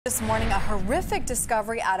this morning, a horrific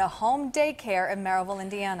discovery at a home daycare in Merrillville,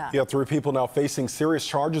 Indiana. Yeah, 3 people now facing serious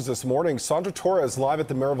charges this morning. Sandra Torres live at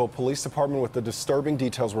the Merrillville Police Department with the disturbing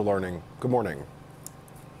details we're learning. Good morning.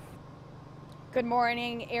 Good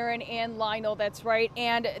morning, Aaron and Lionel. That's right.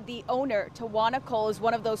 And the owner, Tawana Cole, is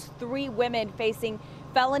one of those 3 women facing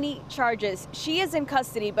felony charges. She is in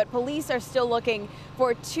custody, but police are still looking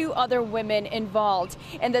for 2 other women involved.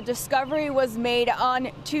 And the discovery was made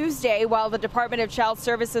on Tuesday while the Department of Child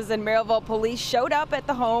Services and Merrillville Police showed up at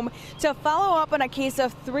the home to follow up on a case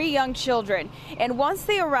of 3 young children. And once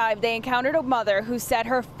they arrived, they encountered a mother who said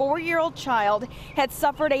her 4-year-old child had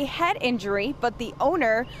suffered a head injury, but the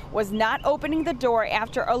owner was not opening the door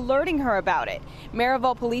after alerting her about it.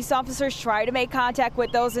 Merrillville police officers tried to make contact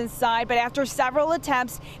with those inside, but after several attempts,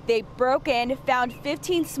 they broke in, found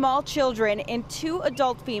 15 small children and 2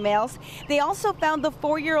 adult females. They also found the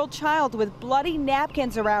 4-year-old child with bloody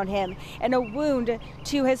napkins around him and a wound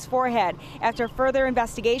to his forehead. After further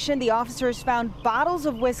investigation, the officers found bottles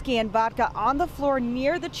of whiskey and vodka on the floor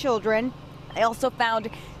near the children. They also found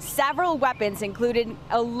several weapons, including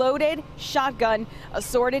a loaded shotgun,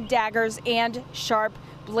 assorted daggers, and sharp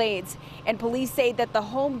blades. And police say that the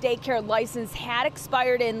home daycare license had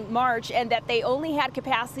expired in March and that they only had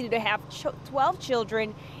capacity to have 12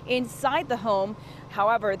 children inside the home.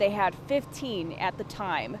 However, they had 15 at the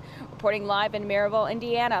time. Reporting live in Merrillville,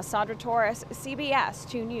 Indiana, Sandra Torres, CBS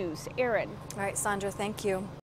 2 News. Aaron. All right, Sandra, thank you.